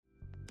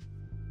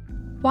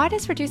Why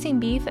does reducing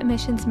beef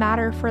emissions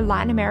matter for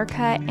Latin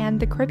America and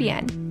the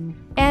Caribbean?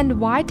 And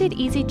why did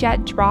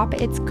EasyJet drop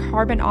its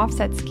carbon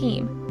offset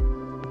scheme?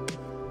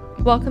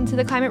 Welcome to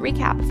the Climate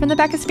Recap from the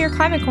Beckosphere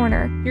Climate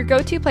Corner, your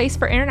go-to place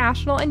for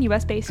international and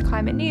US-based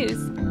climate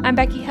news. I'm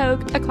Becky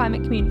Hogue, a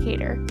climate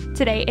communicator.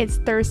 Today is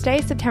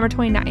Thursday, September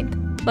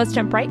 29th. Let's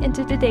jump right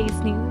into today's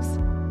news.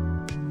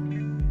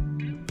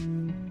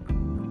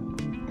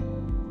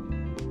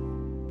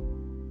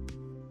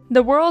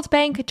 The World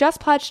Bank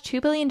just pledged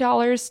 $2 billion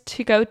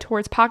to go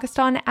towards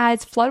Pakistan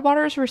as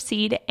floodwaters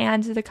recede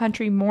and the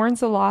country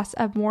mourns the loss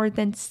of more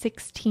than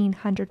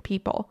 1,600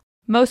 people.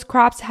 Most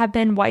crops have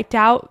been wiped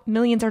out,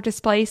 millions are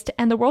displaced,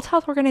 and the World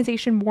Health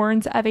Organization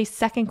warns of a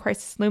second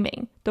crisis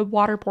looming, the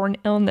waterborne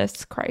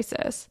illness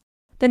crisis.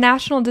 The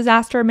National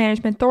Disaster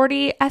Management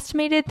Authority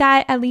estimated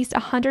that at least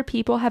 100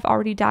 people have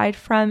already died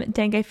from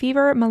dengue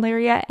fever,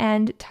 malaria,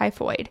 and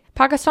typhoid.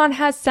 Pakistan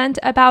has sent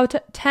about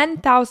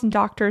 10,000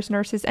 doctors,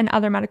 nurses, and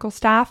other medical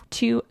staff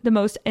to the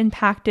most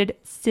impacted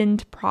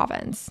Sindh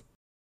province.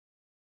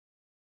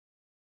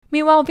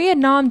 Meanwhile,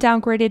 Vietnam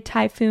downgraded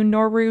Typhoon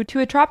Noru to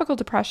a tropical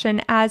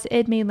depression as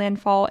it made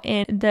landfall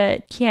in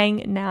the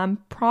Quang Nam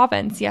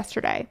province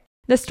yesterday.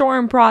 The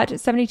storm brought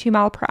 72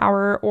 mile per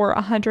hour or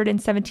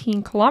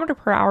 117 kilometer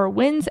per hour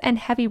winds and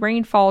heavy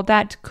rainfall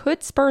that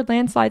could spur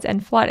landslides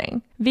and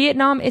flooding.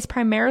 Vietnam is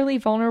primarily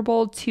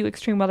vulnerable to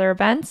extreme weather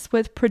events,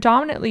 with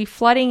predominantly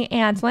flooding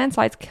and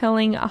landslides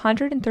killing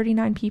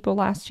 139 people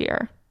last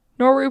year.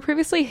 Noru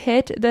previously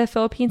hit the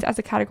Philippines as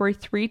a Category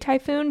 3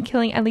 typhoon,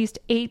 killing at least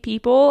 8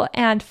 people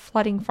and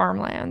flooding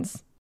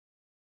farmlands.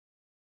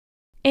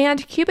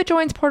 And Cuba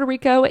joins Puerto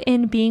Rico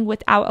in being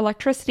without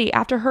electricity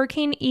after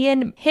Hurricane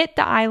Ian hit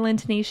the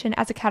island nation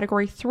as a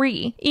Category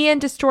 3. Ian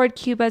destroyed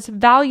Cuba's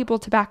valuable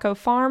tobacco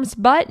farms,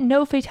 but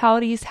no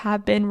fatalities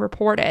have been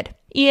reported.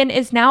 Ian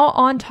is now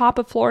on top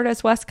of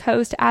Florida's west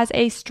coast as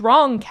a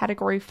strong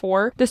Category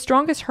 4, the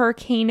strongest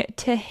hurricane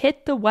to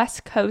hit the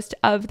west coast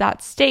of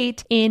that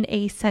state in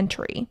a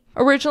century.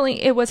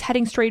 Originally, it was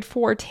heading straight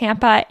for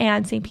Tampa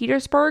and St.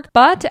 Petersburg,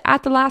 but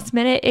at the last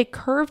minute, it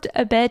curved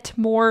a bit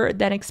more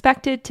than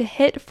expected to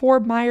hit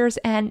Fort Myers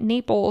and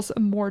Naples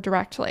more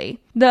directly.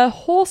 The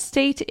whole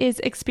state is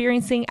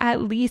experiencing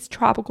at least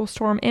tropical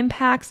storm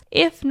impacts,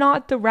 if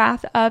not the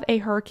wrath of a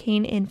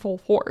hurricane in full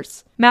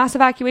force. Mass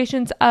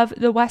evacuations of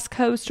the west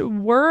coast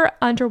were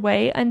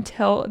underway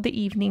until the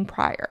evening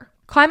prior.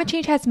 Climate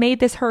change has made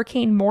this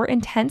hurricane more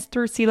intense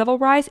through sea level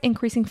rise,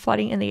 increasing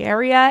flooding in the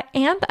area,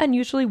 and the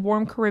unusually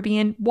warm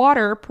Caribbean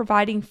water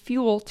providing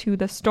fuel to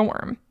the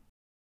storm.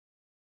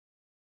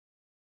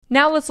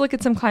 Now let's look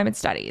at some climate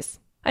studies.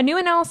 A new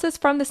analysis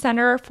from the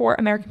Center for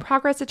American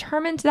Progress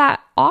determined that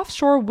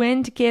offshore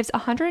wind gives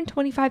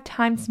 125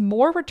 times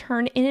more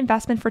return in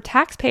investment for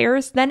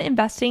taxpayers than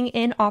investing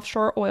in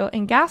offshore oil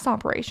and gas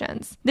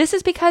operations. This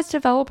is because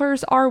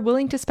developers are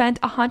willing to spend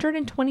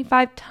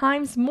 125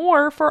 times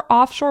more for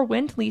offshore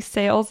wind lease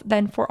sales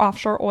than for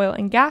offshore oil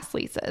and gas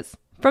leases.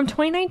 From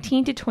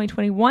 2019 to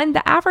 2021,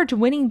 the average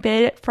winning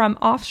bid from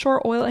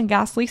offshore oil and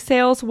gas lease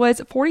sales was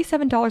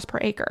 $47 per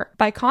acre.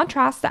 By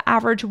contrast, the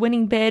average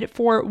winning bid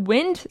for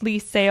wind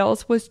lease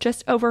sales was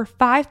just over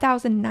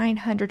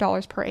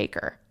 $5,900 per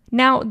acre.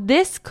 Now,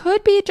 this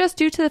could be just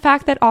due to the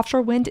fact that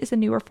offshore wind is a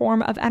newer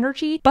form of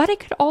energy, but it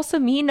could also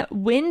mean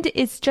wind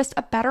is just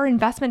a better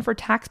investment for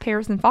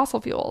taxpayers than fossil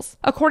fuels.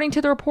 According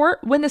to the report,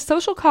 when the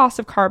social cost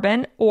of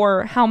carbon,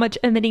 or how much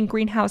emitting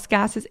greenhouse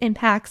gases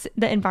impacts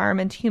the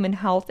environment, human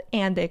health,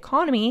 and the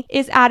economy,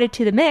 is added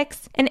to the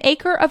mix, an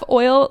acre of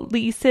oil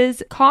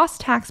leases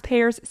cost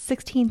taxpayers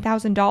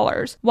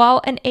 $16,000,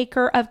 while an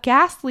acre of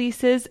gas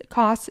leases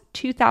costs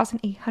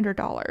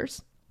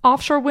 $2,800.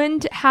 Offshore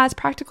wind has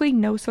practically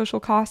no social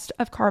cost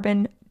of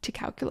carbon to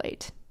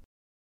calculate.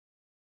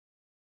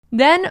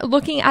 Then,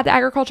 looking at the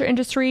agriculture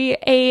industry,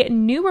 a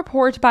new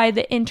report by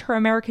the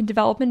Inter-American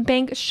Development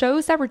Bank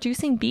shows that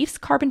reducing beef's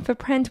carbon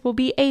footprint will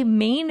be a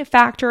main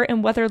factor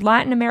in whether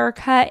Latin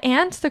America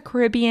and the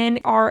Caribbean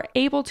are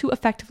able to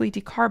effectively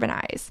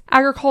decarbonize.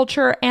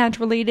 Agriculture and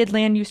related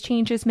land use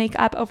changes make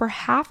up over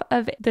half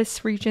of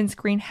this region's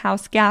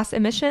greenhouse gas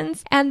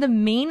emissions, and the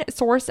main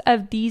source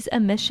of these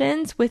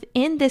emissions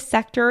within this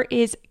sector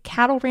is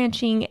cattle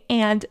ranching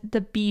and the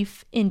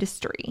beef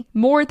industry.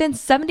 More than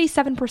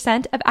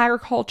 77% of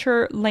agriculture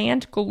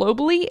land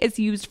globally is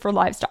used for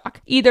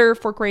livestock, either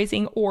for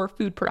grazing or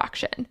food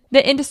production.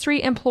 The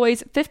industry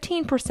employs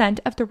 15%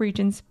 of the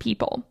region's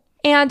people.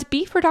 And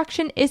beef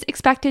production is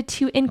expected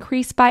to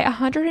increase by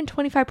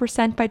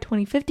 125% by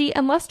 2050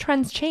 unless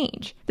trends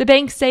change. The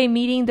banks say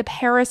meeting the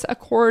Paris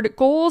Accord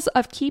goals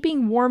of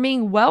keeping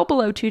warming well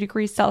below 2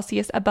 degrees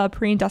Celsius above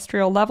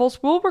pre-industrial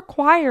levels will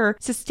require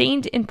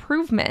sustained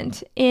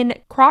improvement in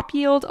crop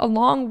yield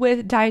along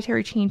with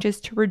dietary changes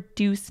to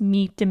reduce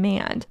meat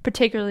demand,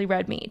 particularly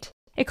red meat.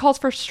 It calls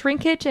for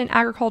shrinkage in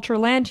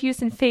agricultural land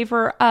use in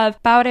favor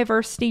of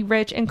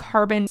biodiversity-rich and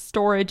carbon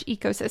storage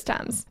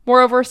ecosystems.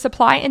 Moreover,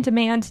 supply and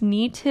demand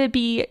need to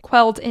be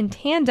quelled in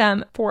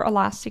tandem for a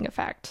lasting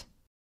effect.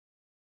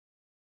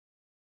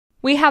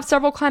 We have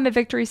several climate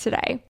victories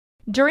today.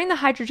 During the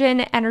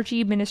Hydrogen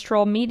Energy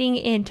Ministerial meeting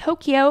in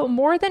Tokyo,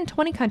 more than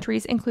 20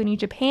 countries, including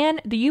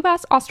Japan, the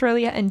US,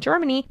 Australia, and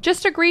Germany,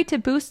 just agreed to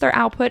boost their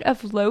output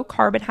of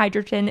low-carbon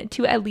hydrogen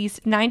to at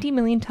least 90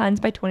 million tons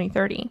by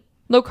 2030.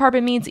 Low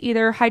carbon means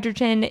either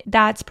hydrogen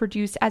that's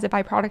produced as a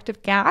byproduct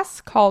of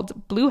gas,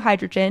 called blue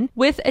hydrogen,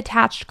 with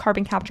attached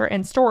carbon capture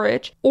and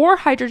storage, or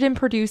hydrogen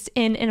produced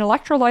in an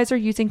electrolyzer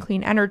using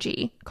clean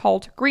energy,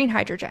 called green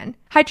hydrogen.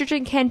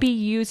 Hydrogen can be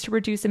used to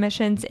reduce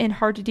emissions in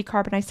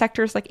hard-to-decarbonize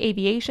sectors like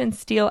aviation,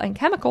 steel, and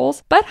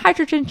chemicals, but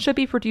hydrogen should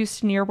be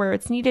produced near where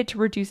it's needed to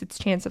reduce its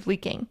chance of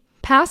leaking.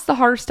 Past the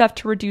harder stuff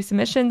to reduce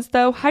emissions,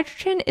 though,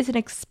 hydrogen is an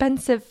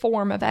expensive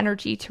form of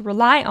energy to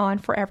rely on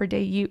for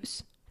everyday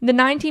use. The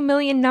 90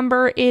 million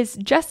number is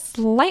just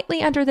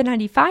slightly under the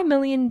 95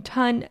 million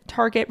ton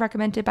target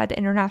recommended by the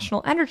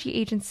International Energy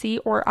Agency,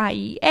 or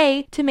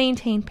IEA, to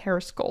maintain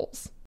Paris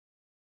goals.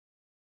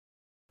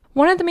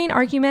 One of the main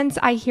arguments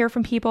I hear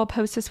from people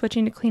opposed to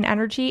switching to clean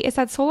energy is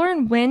that solar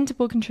and wind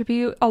will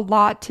contribute a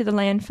lot to the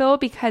landfill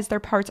because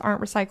their parts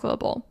aren't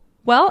recyclable.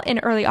 Well, in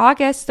early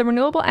August, the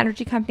renewable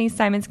energy company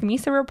Siemens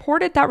Gamesa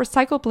reported that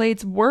recycled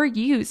blades were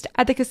used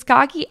at the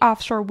Kaskagi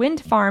offshore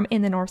wind farm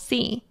in the North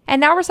Sea. And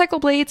now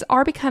recycled blades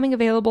are becoming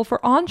available for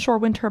onshore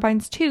wind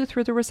turbines too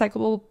through the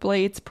Recyclable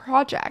Blades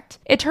project.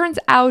 It turns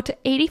out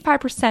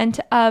 85%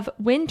 of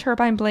wind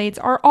turbine blades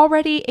are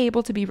already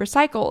able to be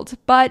recycled,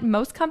 but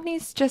most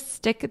companies just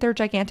stick their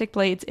gigantic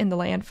blades in the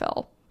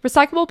landfill.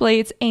 Recyclable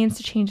Blades aims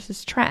to change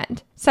this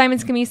trend.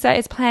 Siemens Gamesa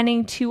is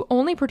planning to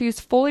only produce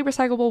fully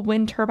recyclable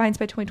wind turbines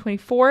by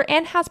 2024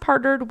 and has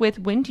partnered with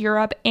Wind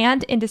Europe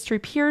and industry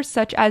peers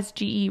such as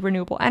GE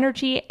Renewable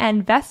Energy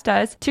and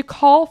Vestas to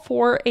call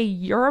for a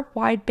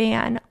Europe-wide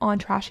ban on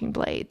trashing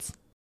blades.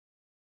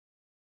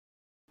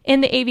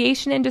 In the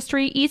aviation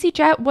industry,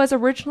 EasyJet was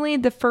originally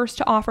the first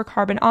to offer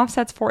carbon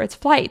offsets for its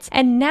flights,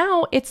 and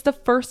now it's the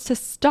first to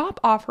stop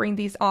offering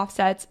these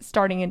offsets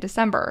starting in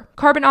December.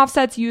 Carbon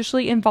offsets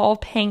usually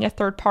involve paying a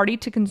third party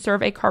to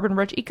conserve a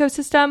carbon-rich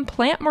ecosystem,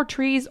 plant more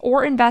trees,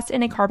 or invest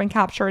in a carbon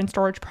capture and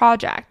storage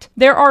project.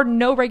 There are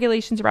no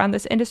regulations around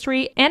this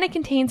industry, and it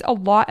contains a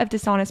lot of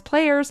dishonest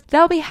players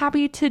that'll be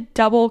happy to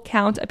double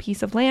count a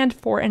piece of land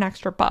for an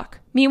extra buck.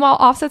 Meanwhile,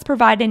 offsets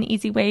provide an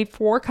easy way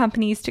for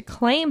companies to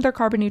claim they're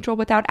carbon neutral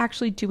without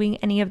actually doing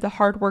any of the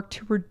hard work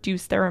to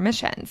reduce their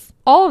emissions.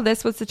 All of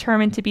this was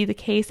determined to be the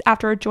case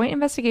after a joint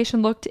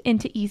investigation looked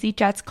into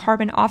EasyJet's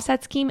carbon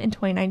offset scheme in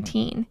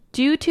 2019.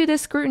 Due to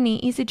this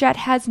scrutiny, EasyJet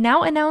has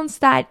now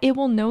announced that it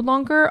will no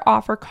longer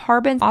offer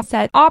carbon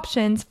offset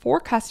options for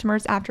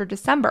customers after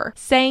December,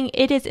 saying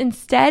it is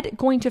instead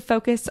going to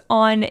focus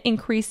on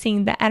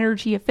increasing the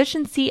energy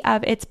efficiency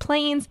of its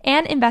planes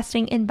and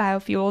investing in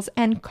biofuels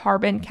and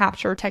carbon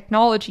capture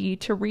technology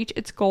to reach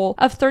its goal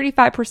of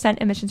 35%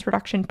 emissions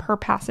reduction per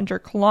passenger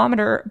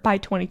kilometer by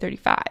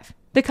 2035.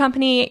 The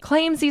company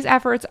claims these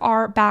efforts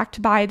are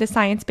backed by the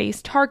Science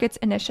Based Targets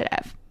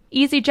initiative.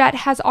 EasyJet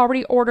has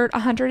already ordered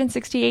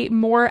 168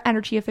 more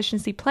energy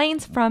efficiency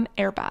planes from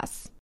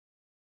Airbus.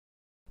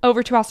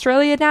 Over to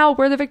Australia now,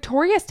 where the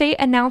Victoria State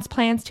announced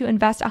plans to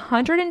invest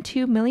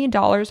 $102 million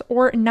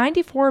or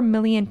 £94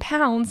 million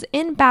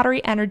in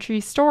battery energy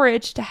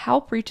storage to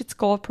help reach its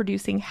goal of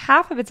producing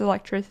half of its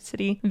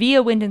electricity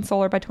via wind and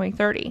solar by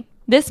 2030.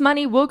 This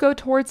money will go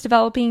towards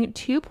developing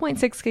 2.6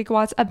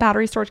 gigawatts of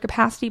battery storage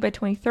capacity by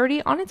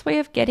 2030 on its way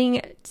of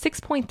getting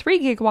 6.3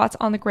 gigawatts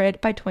on the grid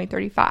by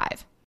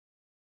 2035.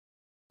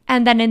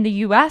 And then in the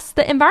US,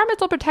 the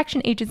Environmental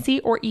Protection Agency,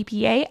 or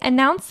EPA,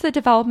 announced the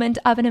development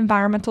of an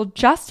environmental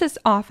justice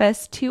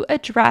office to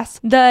address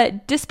the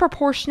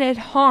disproportionate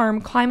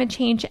harm climate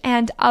change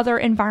and other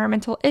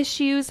environmental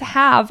issues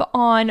have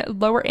on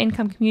lower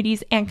income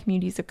communities and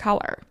communities of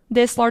color.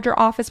 This larger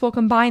office will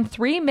combine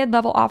 3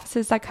 mid-level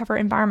offices that cover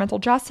environmental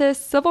justice,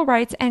 civil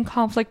rights, and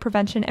conflict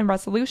prevention and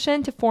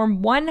resolution to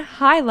form one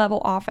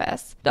high-level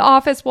office. The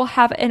office will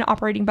have an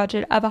operating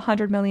budget of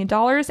 $100 million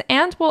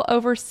and will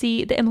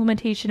oversee the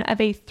implementation of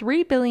a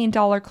 $3 billion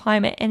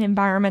climate and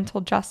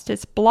environmental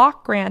justice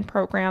block grant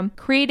program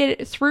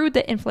created through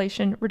the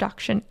Inflation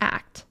Reduction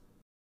Act.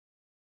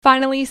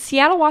 Finally,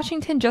 Seattle,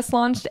 Washington just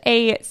launched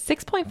a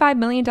 $6.5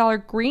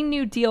 million Green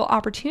New Deal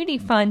Opportunity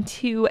Fund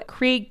to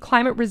create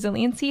climate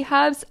resiliency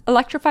hubs,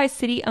 electrify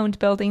city-owned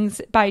buildings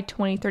by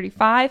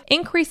 2035,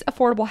 increase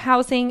affordable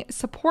housing,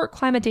 support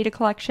climate data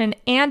collection,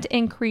 and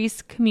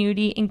increase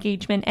community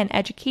engagement and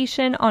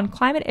education on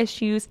climate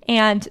issues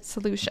and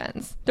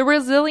solutions. The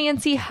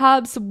resiliency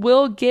hubs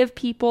will give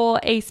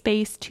people a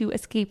space to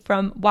escape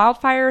from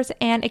wildfires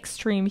and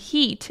extreme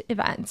heat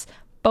events,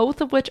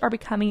 both of which are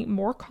becoming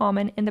more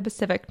common in the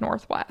Pacific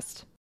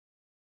Northwest.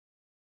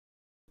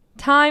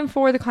 Time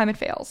for the climate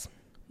fails.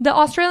 The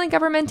Australian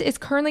government is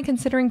currently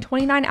considering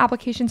 29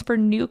 applications for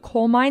new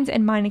coal mines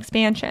and mine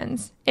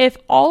expansions. If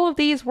all of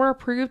these were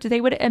approved,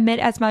 they would emit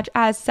as much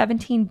as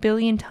 17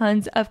 billion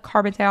tons of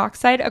carbon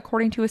dioxide,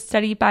 according to a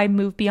study by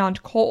Move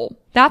Beyond Coal.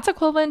 That's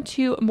equivalent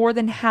to more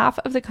than half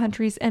of the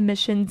country's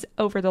emissions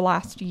over the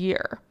last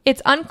year.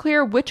 It's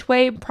unclear which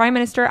way Prime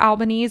Minister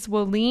Albanese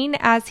will lean,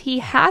 as he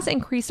has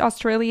increased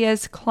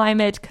Australia's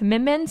climate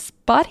commitments,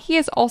 but he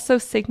has also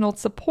signaled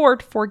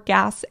support for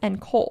gas and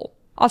coal.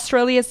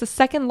 Australia is the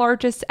second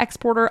largest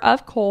exporter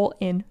of coal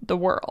in the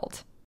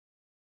world.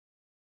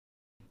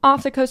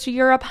 Off the coast of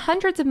Europe,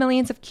 hundreds of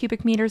millions of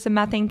cubic meters of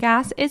methane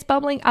gas is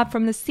bubbling up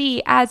from the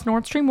sea as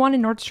Nord Stream 1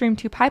 and Nord Stream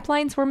 2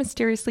 pipelines were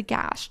mysteriously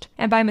gashed.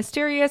 And by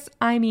mysterious,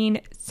 I mean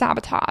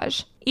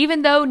sabotage.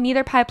 Even though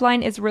neither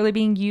pipeline is really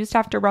being used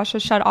after Russia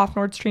shut off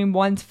Nord Stream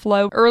 1's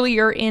flow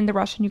earlier in the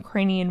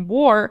Russian-Ukrainian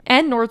war,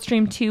 and Nord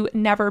Stream 2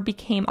 never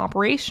became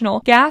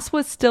operational, gas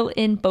was still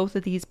in both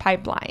of these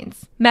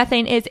pipelines.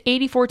 Methane is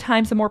 84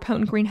 times a more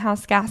potent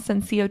greenhouse gas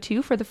than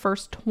CO2 for the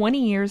first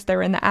 20 years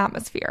they're in the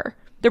atmosphere.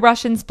 The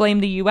Russians blame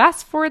the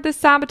US for this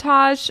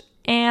sabotage,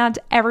 and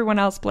everyone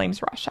else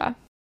blames Russia.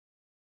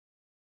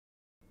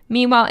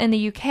 Meanwhile, in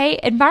the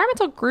UK,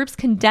 environmental groups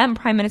condemn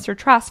Prime Minister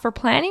Truss for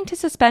planning to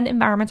suspend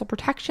environmental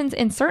protections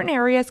in certain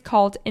areas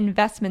called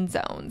investment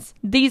zones.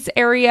 These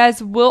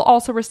areas will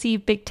also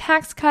receive big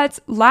tax cuts,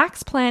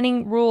 lax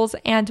planning rules,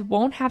 and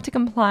won't have to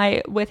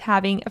comply with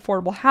having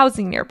affordable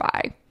housing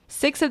nearby.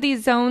 6 of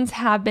these zones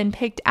have been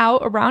picked out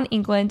around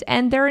England,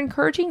 and they're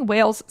encouraging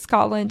Wales,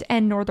 Scotland,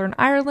 and Northern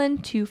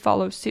Ireland to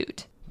follow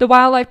suit. The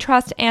Wildlife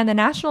Trust and the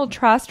National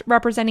Trust,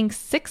 representing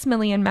 6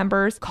 million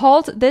members,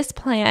 called this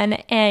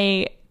plan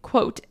a,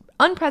 quote,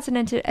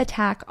 unprecedented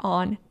attack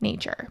on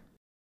nature.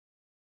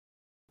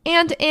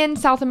 And in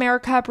South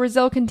America,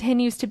 Brazil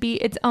continues to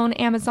beat its own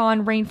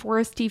Amazon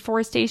rainforest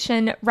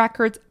deforestation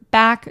records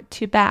back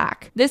to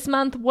back. This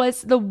month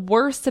was the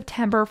worst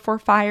September for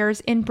fires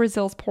in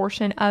Brazil's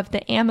portion of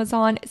the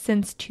Amazon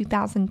since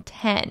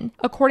 2010,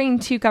 according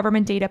to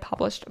government data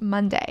published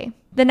Monday.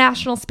 The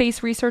National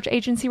Space Research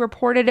Agency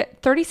reported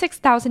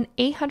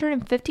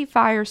 36,850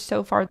 fires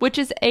so far, which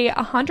is a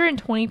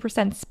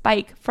 120%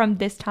 spike from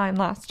this time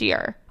last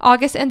year.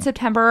 August and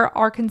September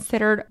are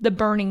considered the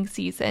burning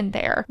season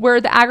there,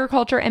 where the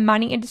agriculture and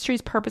mining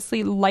industries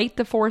purposely light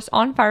the forest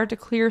on fire to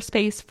clear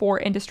space for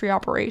industry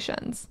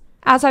operations.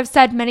 As I've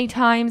said many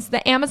times,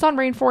 the Amazon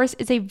rainforest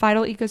is a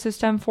vital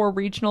ecosystem for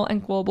regional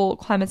and global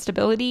climate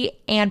stability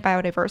and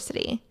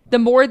biodiversity. The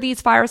more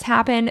these fires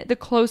happen, the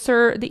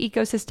closer the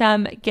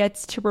ecosystem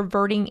gets to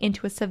reverting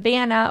into a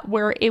savanna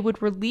where it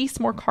would release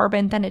more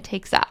carbon than it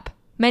takes up.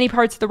 Many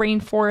parts of the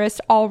rainforest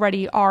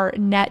already are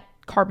net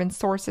carbon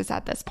sources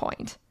at this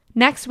point.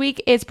 Next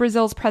week is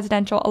Brazil's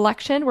presidential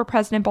election, where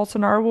President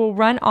Bolsonaro will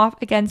run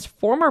off against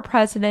former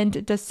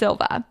President Da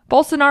Silva.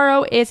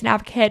 Bolsonaro is an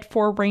advocate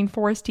for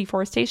rainforest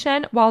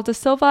deforestation, while Da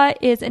Silva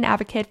is an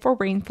advocate for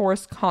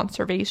rainforest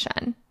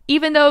conservation.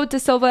 Even though Da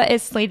Silva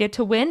is slated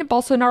to win,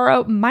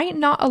 Bolsonaro might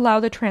not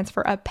allow the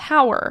transfer of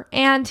power,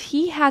 and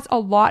he has a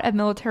lot of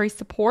military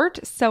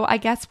support, so I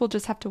guess we'll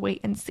just have to wait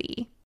and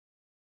see.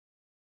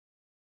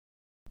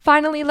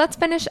 Finally, let's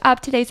finish up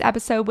today's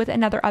episode with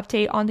another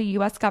update on the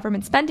U.S.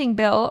 government spending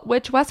bill,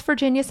 which West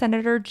Virginia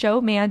Senator Joe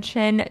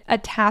Manchin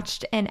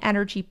attached an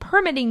energy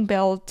permitting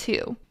bill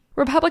to.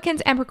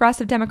 Republicans and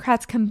progressive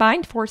Democrats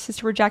combined forces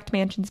to reject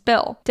Manchin's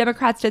bill.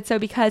 Democrats did so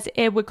because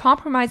it would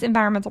compromise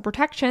environmental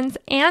protections,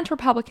 and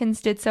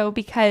Republicans did so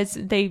because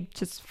they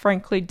just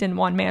frankly didn't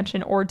want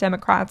Manchin or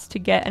Democrats to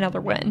get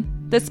another win.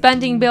 The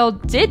spending bill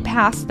did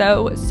pass,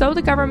 though, so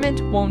the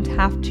government won't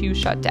have to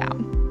shut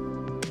down.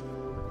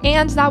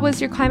 And that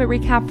was your climate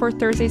recap for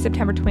Thursday,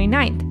 September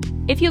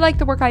 29th. If you like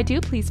the work I do,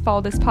 please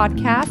follow this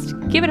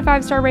podcast, give it a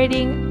 5-star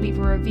rating, leave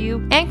a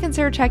review, and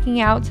consider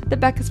checking out the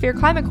Beckosphere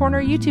Climate Corner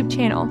YouTube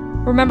channel.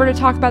 Remember to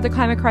talk about the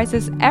climate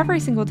crisis every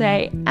single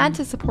day and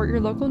to support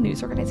your local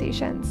news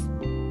organizations.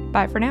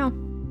 Bye for now.